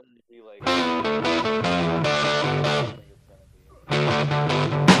be like. I think it's gonna be.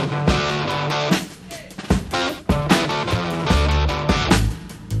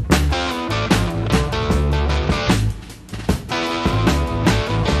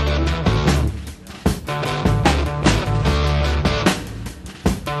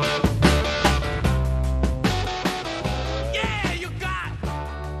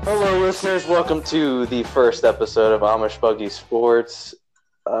 Hello, listeners. Welcome to the first episode of Amish Buggy Sports.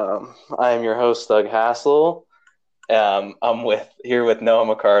 I am your host, Doug Hassel. I'm here with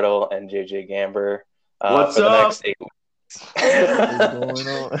Noah McCardle and JJ Gamber. What's for the up? next 8 weeks. What's going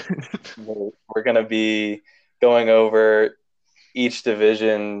on? We're going to be going over each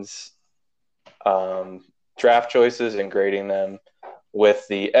division's draft choices and grading them with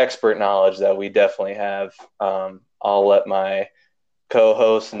the expert knowledge that we definitely have. I'll let my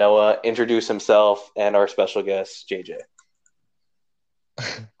co-host Noah introduce himself and our special guest JJ.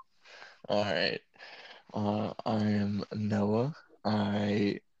 All right. I am Noah.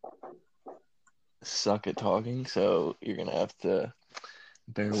 I suck at talking, so you're gonna have to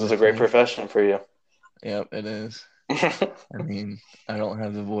bear with me. This is a great profession for you. Yep, it is. I mean, I don't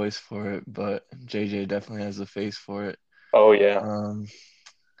have the voice for it, but JJ definitely has the face for it. Oh yeah.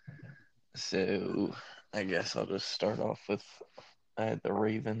 So I guess I'll just start off with I had the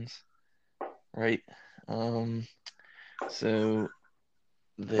Ravens, right? So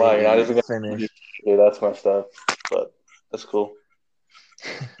they Wow, you're not even gonna finished. Yeah, that's messed up, but that's cool.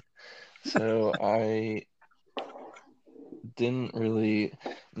 So I didn't really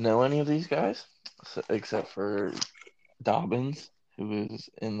know any of these guys except for Dobbins, who was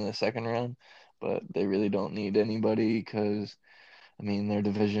in the second round, but they really don't need anybody because, I mean, their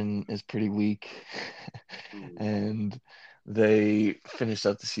division is pretty weak and they finished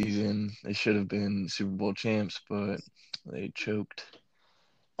out the season. They should have been Super Bowl champs, but they choked.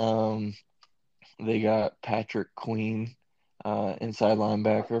 They got Patrick Queen, inside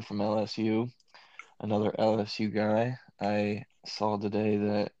linebacker from LSU, another LSU guy. I saw today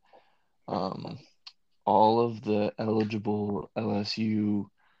that all of the eligible LSU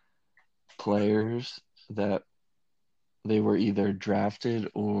players that they were either drafted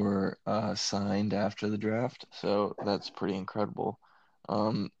or signed after the draft, so that's pretty incredible.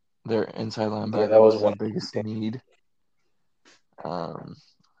 Their inside linebacker that was was their one biggest need.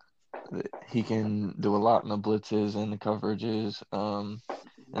 He can do a lot in the blitzes and the coverages. In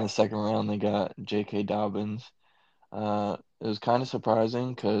the second round, they got J.K. Dobbins. It was kind of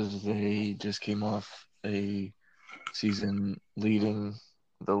surprising because they just came off a season leading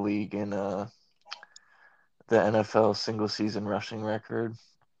the league in the NFL single season rushing record.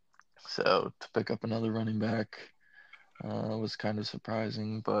 So to pick up another running back was kind of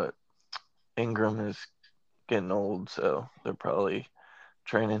surprising, but Ingram is getting old, so they're probably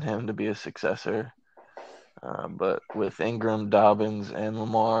training him to be a successor. But with Ingram, Dobbins, and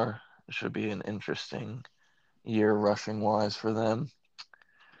Lamar, it should be an interesting year rushing wise for them.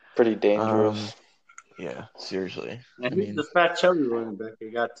 pretty dangerous. Yeah, seriously. And who's the fat chubby running back they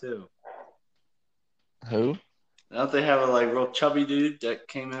got too? Who? Don't they have a real chubby dude that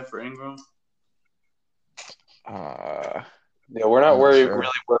came in for Ingram? Yeah, we're not sure. really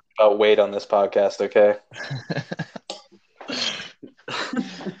worried about weight on this podcast, okay?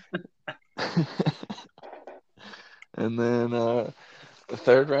 And then the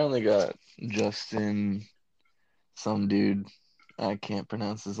third round, they got Justin, some dude. I can't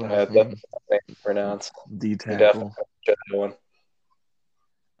pronounce his last name. Pronounce D tackle. One.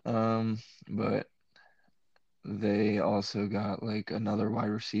 But they also got another wide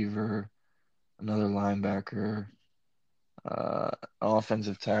receiver, another linebacker,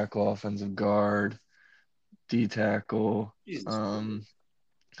 offensive tackle, offensive guard, D tackle,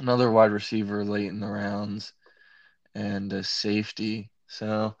 another wide receiver late in the rounds, and a safety.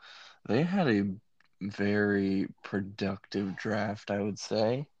 So they had a very productive draft, I would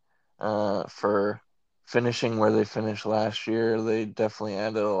say. For finishing where they finished last year, they definitely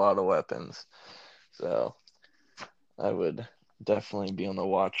added a lot of weapons. So I would definitely be on the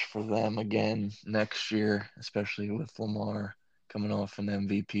watch for them again next year, especially with Lamar coming off an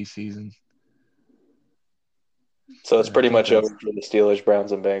MVP season. So it's pretty much over for the Steelers,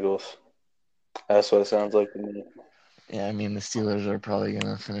 Browns, and Bengals. That's what it sounds like to me. Yeah, I mean, the Steelers are probably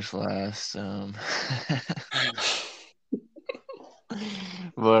going to finish last.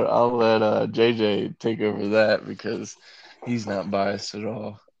 But I'll let JJ take over that because he's not biased at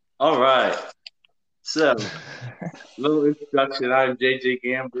all. All right. So, little introduction. I'm JJ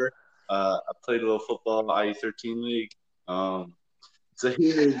Gamber. I played a little football in the IU13 league. So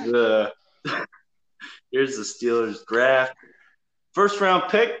here's the Steelers draft. First round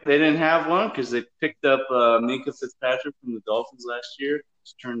pick, they didn't have one because they picked up Minka Fitzpatrick from the Dolphins last year.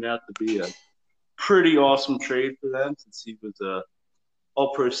 It's turned out to be a pretty awesome trade for them since he was a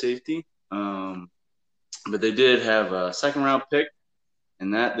all-pro safety. But they did have a second-round pick,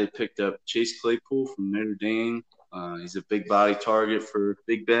 and that they picked up Chase Claypool from Notre Dame. He's a big body target for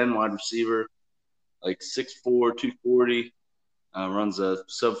Big Ben, wide receiver, like 6'4", 240, runs a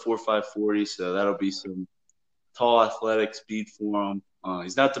sub-4.5 40, so that'll be some tall, athletic speed for him.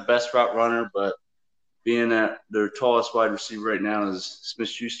 He's not the best route runner, but being that their tallest wide receiver right now is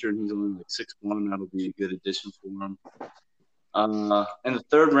Smith-Schuster, and he's only like 6'1", that'll be a good addition for him. In the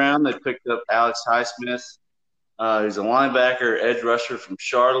third round, they picked up Alex Highsmith. He's a linebacker, edge rusher from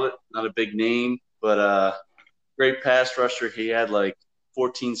Charlotte. Not a big name, but great pass rusher. He had like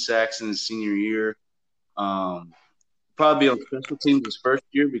 14 sacks in his senior year. Probably on special teams his first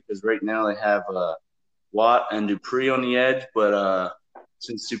year because right now they have Watt and Dupree on the edge, but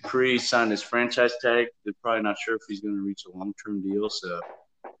since Dupree signed his franchise tag, they're probably not sure if he's going to reach a long-term deal. So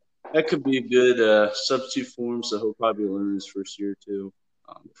that could be a good substitute for him. So he'll probably learn his first year or two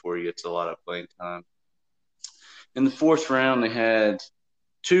before he gets a lot of playing time. In the fourth round, they had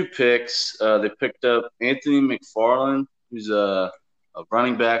 2 picks. They picked up Anthony McFarland, who's a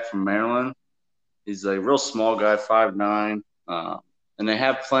running back from Maryland. He's a real small guy, 5'9", and they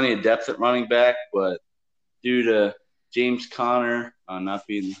have plenty of depth at running back, but due to James Conner not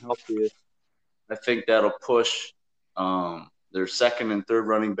being the healthiest, I think that'll push their second and third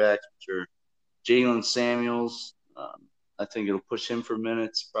running backs, which are Jalen Samuels. I think it'll push him for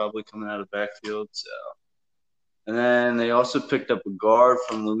minutes, probably coming out of the backfield. So, and then they also picked up a guard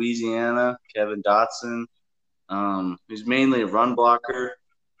from Louisiana, Kevin Dotson. He's mainly a run blocker,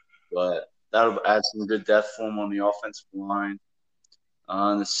 but that'll add some good depth for him on the offensive line.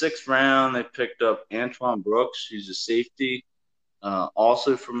 In the sixth round, they picked up Antoine Brooks. He's a safety,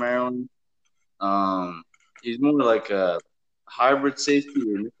 also from Maryland. He's more like a hybrid safety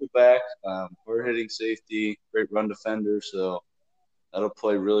or nickelback, hard-hitting safety, great run defender. So that'll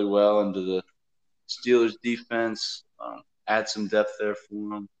play really well into the Steelers' defense, add some depth there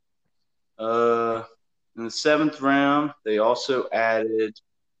for him. In the seventh round, they also added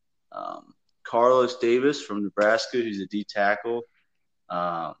Carlos Davis from Nebraska, who's a D tackle.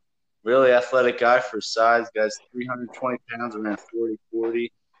 Really athletic guy for his size. Guy's 320 pounds, around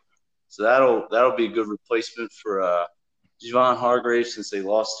 40. So that'll be a good replacement for Javon Hargrave since they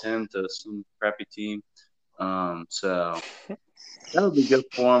lost him to some crappy team. So that'll be good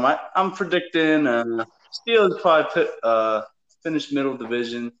for him. I'm predicting Steelers probably finish middle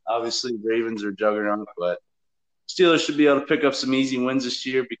division. Obviously, Ravens are juggernaut, but Steelers should be able to pick up some easy wins this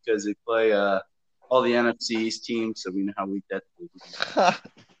year because they play all the NFC East teams, so we know how weak that is.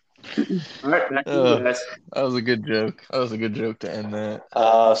 All right, back to you guys. That was a good joke. That was a good joke to end that.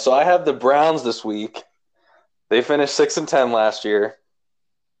 So I have the Browns this week. They finished 6-10 last year.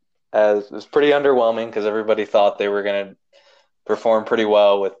 It was pretty underwhelming because everybody thought they were going to perform pretty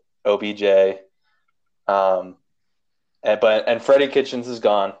well with OBJ. And Freddie Kitchens is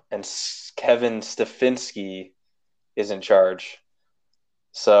gone, and Kevin Stefanski is in charge.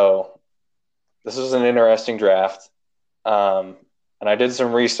 So this was an interesting draft. And I did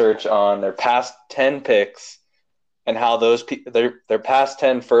some research on their past 10 picks and how those their past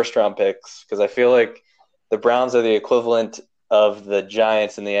 10 first-round picks, because I feel like the Browns are the equivalent of the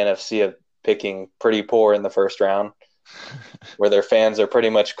Giants in the NFC of picking pretty poor in the first round, where their fans are pretty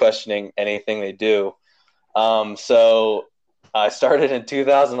much questioning anything they do. So I started in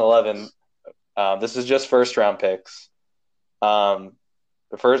 2011. This is just first-round picks. The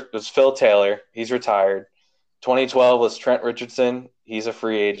first was Phil Taylor. He's retired. 2012 was Trent Richardson. He's a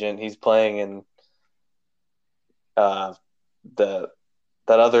free agent. He's playing in that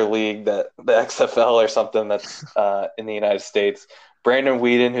other league, the XFL or something that's in the United States. Brandon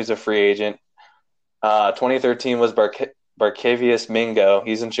Whedon, who's a free agent. 2013 was Barkevius Mingo.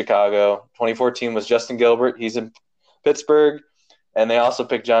 He's in Chicago. 2014 was Justin Gilbert. He's in Pittsburgh. And they also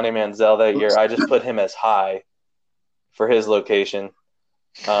picked Johnny Manziel that year. I just put him as high for his location.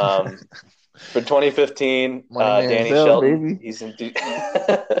 For 2015, Danny Shelton, baby.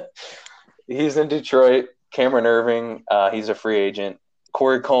 He's in Detroit. Cameron Irving, he's a free agent.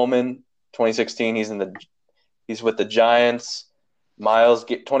 Corey Coleman, 2016, he's with the Giants.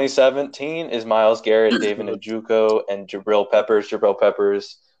 2017 is Myles Garrett, David Njoku, and Jabril Peppers. Jabril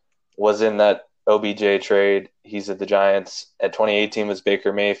Peppers was in that OBJ trade. He's at the Giants. At 2018 was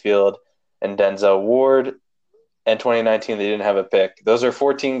Baker Mayfield and Denzel Ward. And 2019, they didn't have a pick. Those are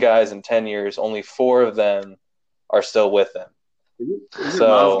 14 guys in 10 years. Only 4 of them are still with them. Is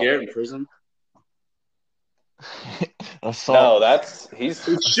Myles Garrett in prison? Assault. No, It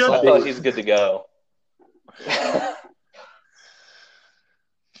should I be. thought he's good to go.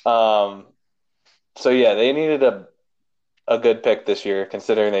 So yeah, they needed a good pick this year,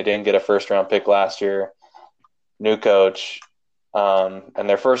 considering they didn't get a first round pick last year. New coach, and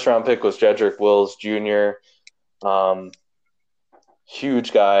their first round pick was Jedrick Wills Jr.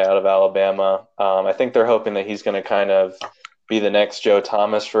 Huge guy out of Alabama. I think they're hoping that he's going to kind of be the next Joe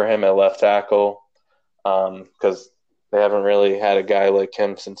Thomas for him at left tackle, because they haven't really had a guy like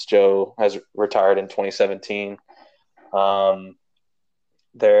him since Joe has retired in 2017.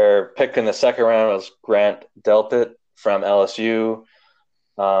 Their pick in the second round was Grant Delpit from LSU.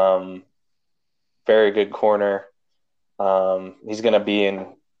 Very good corner. He's going to be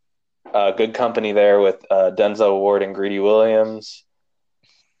in good company there with Denzel Ward and Greedy Williams.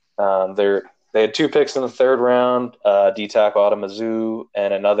 They had two picks in the third round, D-tackle Mizzou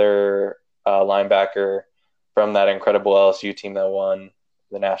and another linebacker from that incredible LSU team that won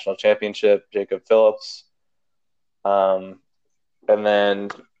the national championship, Jacob Phillips. And then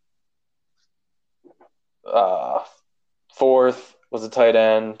fourth was a tight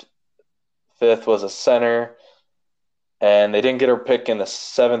end. Fifth was a center. And they didn't get a pick in the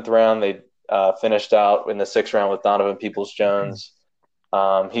seventh round. They finished out in the sixth round with Donovan Peoples-Jones.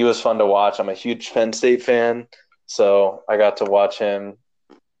 He was fun to watch. I'm a huge Penn State fan, so I got to watch him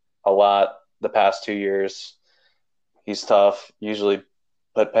a lot the past 2 years. He's tough, usually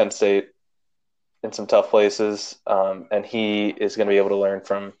put Penn State in some tough places, and he is going to be able to learn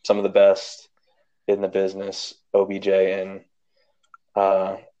from some of the best in the business, OBJ and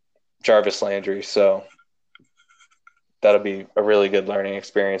Jarvis Landry. So that'll be a really good learning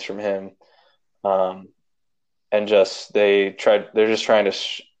experience from him. And they're just trying to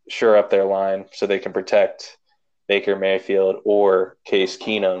shore up their line so they can protect Baker Mayfield or Case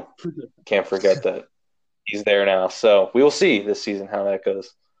Keenum. Can't forget that he's there now. So we will see this season how that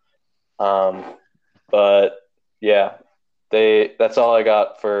goes. But yeah, that's all I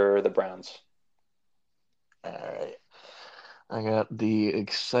got for the Browns. All right. I got the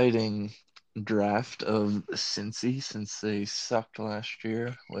exciting draft of Cincy, since they sucked last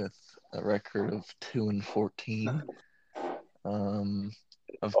year with a record of 2-14.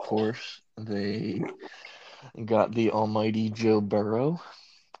 Of course, they got the almighty Joe Burrow,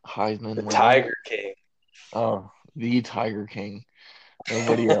 Heisman The winner. Tiger King. Oh, the Tiger King.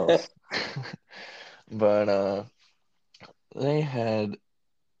 Nobody else. But they had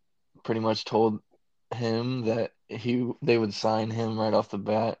pretty much told him that they would sign him right off the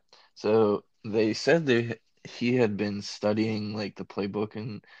bat. So they said he had been studying like the playbook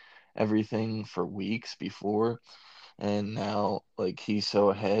and everything for weeks before, and now like he's so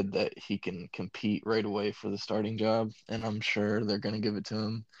ahead that he can compete right away for the starting job, and I'm sure they're gonna give it to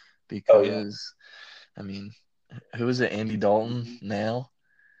him Oh yeah. because I mean, who is it? Andy Dalton now?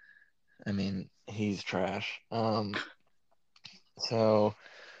 I mean, he's trash. So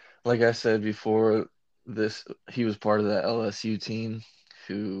like I said before, he was part of that LSU team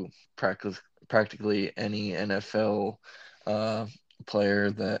who practically any NFL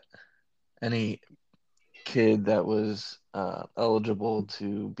player that any kid that was eligible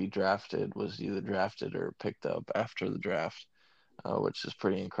to be drafted was either drafted or picked up after the draft, which is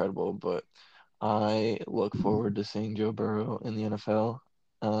pretty incredible. But I look forward to seeing Joe Burrow in the NFL.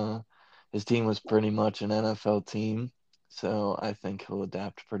 His team was pretty much an NFL team, so I think he'll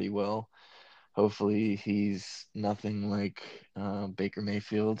adapt pretty well. Hopefully, he's nothing like Baker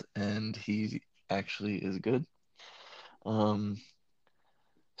Mayfield, and he actually is good.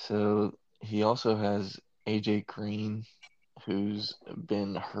 So he also has AJ Green, who's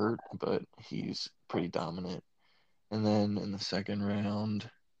been hurt, but he's pretty dominant. And then in the second round,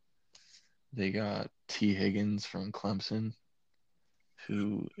 they got T. Higgins from Clemson,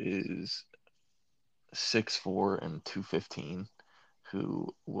 who is 6'4" and 215, who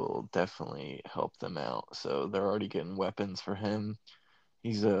will definitely help them out. So they're already getting weapons for him.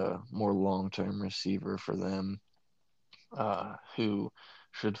 He's a more long-term receiver for them, who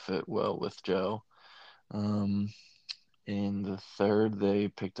should fit well with Joe. In the third, they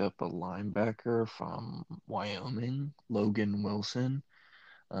picked up a linebacker from Wyoming, Logan Wilson.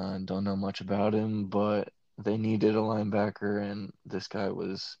 Don't know much about him, but they needed a linebacker, and this guy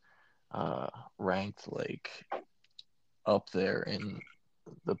was ranked like up there in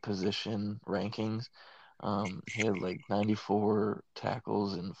the position rankings. He had like 94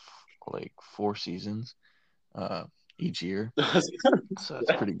 tackles in like 4 seasons each year, so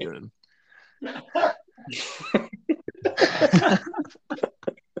that's pretty good.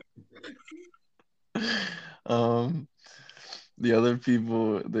 The other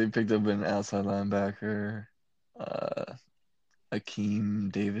people, they picked up an outside linebacker,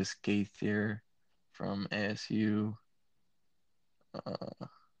 Akeem Davis Gaither from ASU,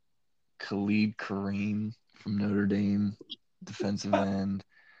 Khalid Kareem from Notre Dame, defensive end,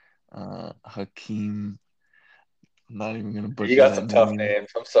 Hakeem. I'm not even gonna You butcher got that some tough name. names.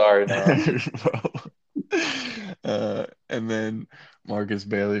 I'm sorry, no. And then Marcus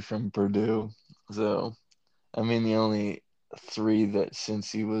Bailey from Purdue. So, I mean, the only three that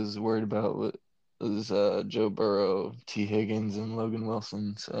Cincy was worried about was Joe Burrow, T. Higgins, and Logan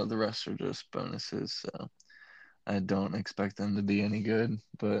Wilson. So the rest are just bonuses. So I don't expect them to be any good,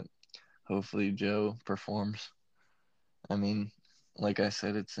 but hopefully Joe performs. I mean, like I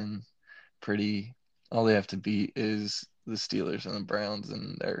said, it's in pretty. All they have to beat is the Steelers and the Browns,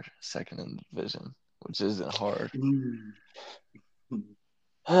 and they're second in the division, which isn't hard.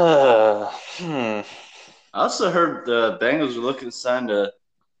 I also heard the Bengals are looking to sign a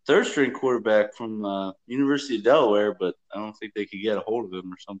third-string quarterback from University of Delaware, but I don't think they could get a hold of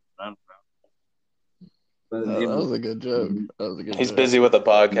him or something. I don't know. By the That name was a good joke. That was a good He's joke. busy with a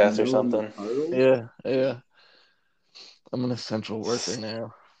podcast or Noah something. McArdle? Yeah. I'm an essential worker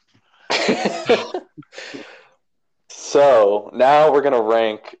now. So now we're gonna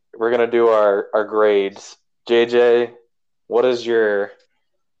rank. We're gonna do our grades. JJ, what is your?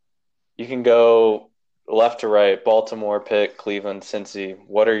 You can go left to right. Baltimore, Pitt, Cleveland, Cincy.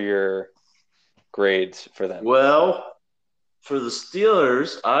 What are your grades for them? Well, for the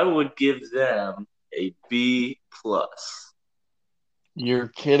Steelers, I would give them a B plus. You're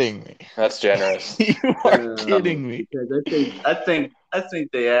kidding me. That's generous. You are kidding me. Because I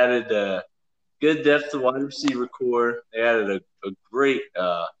think they added good depth to wide receiver core. They added a great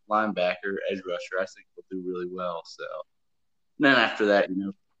linebacker, edge rusher. I think they'll do really well. So and then after that,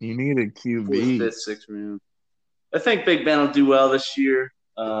 You need a fourth, QB. fifth, sixth round. I think Big Ben will do well this year.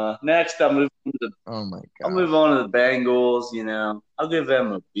 Next, I'll move on to Oh my I'll god. move on to the Bengals. I'll give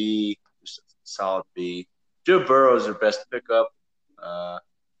them a B, just a solid B. Joe Burrow is their best pickup.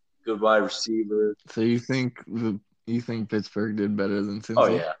 Good wide receiver. So you think Pittsburgh did better than Cincy? Oh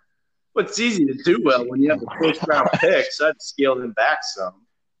yeah. But it's easy to do well when you have a first round pick, so I'd scale them back some.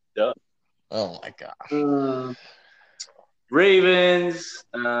 Duh. Oh my gosh. Ravens,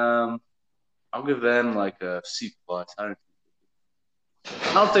 I'll give them like a C plus. I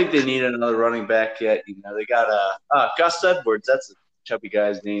don't think they need another running back yet. They got Gus Edwards. That's a chubby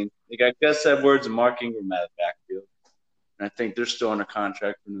guy's name. They got Gus Edwards and Mark Ingram at the backfield, and I think they're still under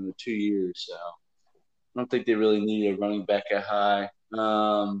contract for another 2 years. So I don't think they really need a running back at high.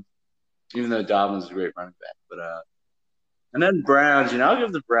 Even though Dobbins is a great running back, but and then Browns, I'll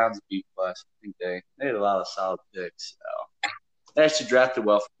give the Browns a B plus. I think they had a lot of solid picks. So they actually drafted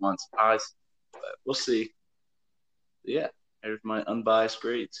well for once, but we'll see. Yeah, there's my unbiased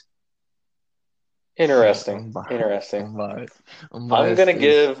grades. Interesting. I'm gonna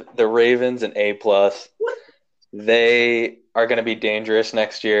give the Ravens an A plus. They are gonna be dangerous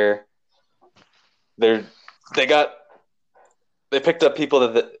next year. They picked up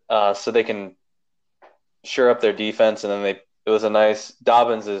people that so they can shore up their defense, and then it was a nice.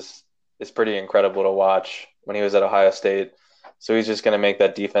 Dobbins is pretty incredible to watch when he was at Ohio State, so he's just gonna make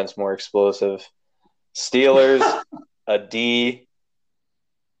that defense more explosive. Steelers a D.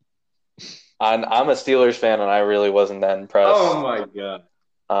 I'm a Steelers fan, and I really wasn't that impressed. Oh my god.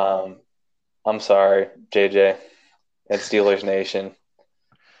 I'm sorry, JJ, and Steelers Nation.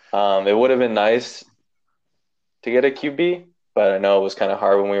 It would have been nice to get a QB, but I know it was kind of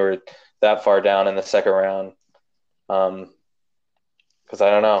hard when we were that far down in the second round. Because I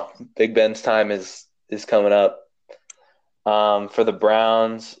don't know, Big Ben's time is coming up. For the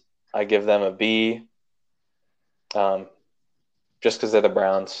Browns, I give them a B. Just because they're the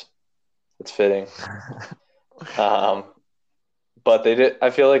Browns, it's fitting. But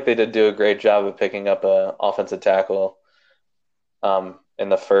I feel like they did do a great job of picking up an offensive tackle in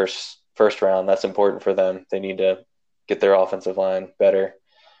the first round. That's important for them. They need to get their offensive line better.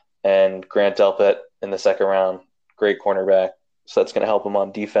 And Grant Delpit in the second round, great cornerback. So that's going to help them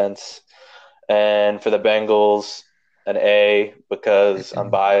on defense. And for the Bengals, an A because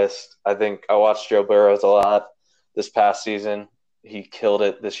I'm biased. I think I watched Joe Burrows a lot this past season. He killed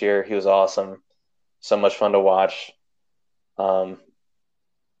it this year. He was awesome. So much fun to watch.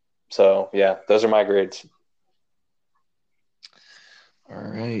 So, yeah, those are my grades. All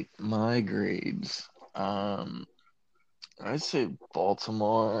right, my grades. I'd say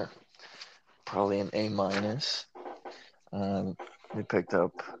Baltimore, probably an A minus. They picked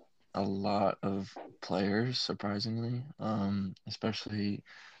up a lot of players, surprisingly. Especially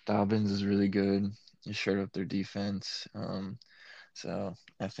Dobbins is really good. He shored up their defense. So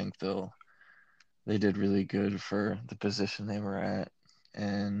I think they'll they did really good for the position they were at.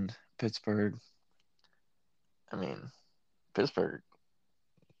 And Pittsburgh, I mean, Pittsburgh,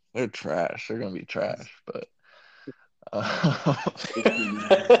 they're trash. They're going to be trash, but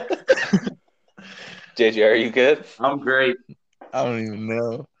JJ, are you good? I'm great. I don't even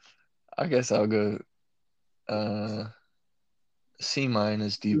know. I guess I'll go C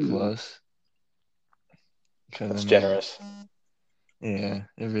minus D plus. That's generous. Yeah,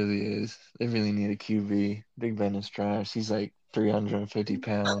 it really is. They really need a QB. Big Ben is trash. He's like 350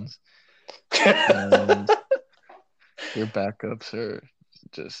 pounds. And your backups are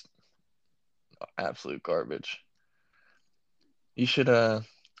just absolute garbage. You should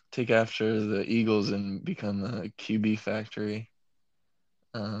take after the Eagles and become a QB factory.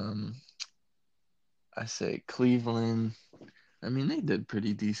 I say Cleveland. I mean, they did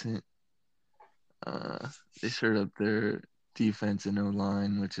pretty decent. They shored up their defense and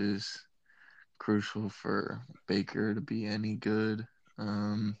O-line, which is crucial for Baker to be any good.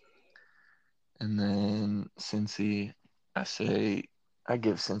 And then Cincy, I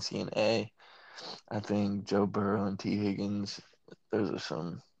give Cincy an A. I think Joe Burrow and T. Higgins, those are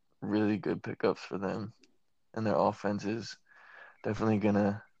some really good pickups for them. And their offense is definitely going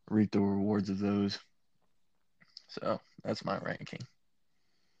to reap the rewards of those. So that's my ranking.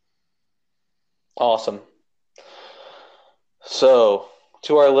 Awesome. So,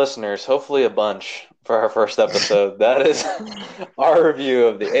 to our listeners, hopefully a bunch for our first episode, that is our review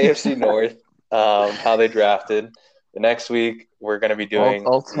of the AFC North, how they drafted. The next week, we're going to be doing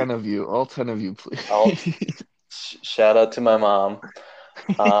all 10 of you, please. Shout out to my mom.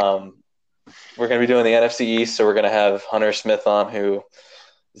 We're going to be doing the NFC East, so we're going to have Hunter Smith on, who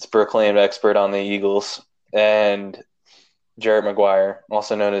is a proclaimed expert on the Eagles, and Jarrett McGuire,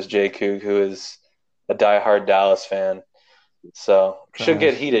 also known as Jay Coog, who is a diehard Dallas fan. So should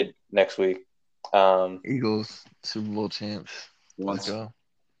get heated next week. Eagles, Super Bowl champs. Let's go.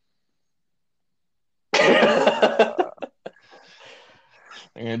 They're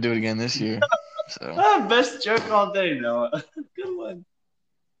going to do it again this year. So. Best joke all day, Noah. Good one.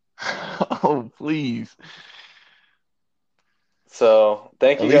 Oh, please. So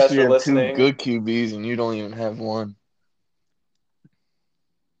thank you guys for listening. Two good QBs, and you don't even have one.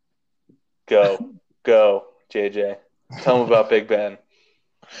 Go, JJ. Tell them about Big Ben.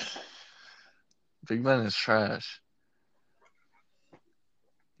 Big Ben is trash.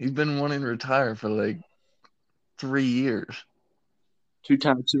 He's been wanting to retire for like 3 years.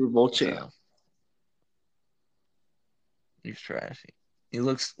 2-time Super Bowl champ. So, he's trashy. He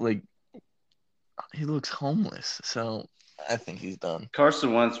looks homeless. So I think he's done.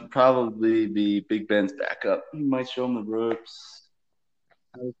 Carson Wentz would probably be Big Ben's backup. He might show him the ropes,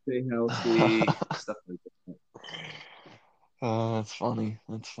 how to stay healthy, stuff like that. Oh, that's funny.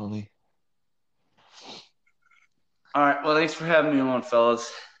 That's funny. All right. Well, thanks for having me on,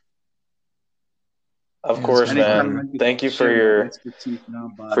 fellas. Of course, man. Thank you for your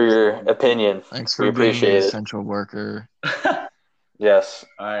opinion. Thanks for being the essential worker. Yes.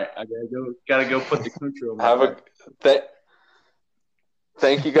 All right. I gotta go put the country on.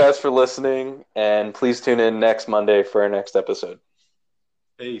 Thank you guys for listening, and please tune in next Monday for our next episode.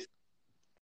 Peace.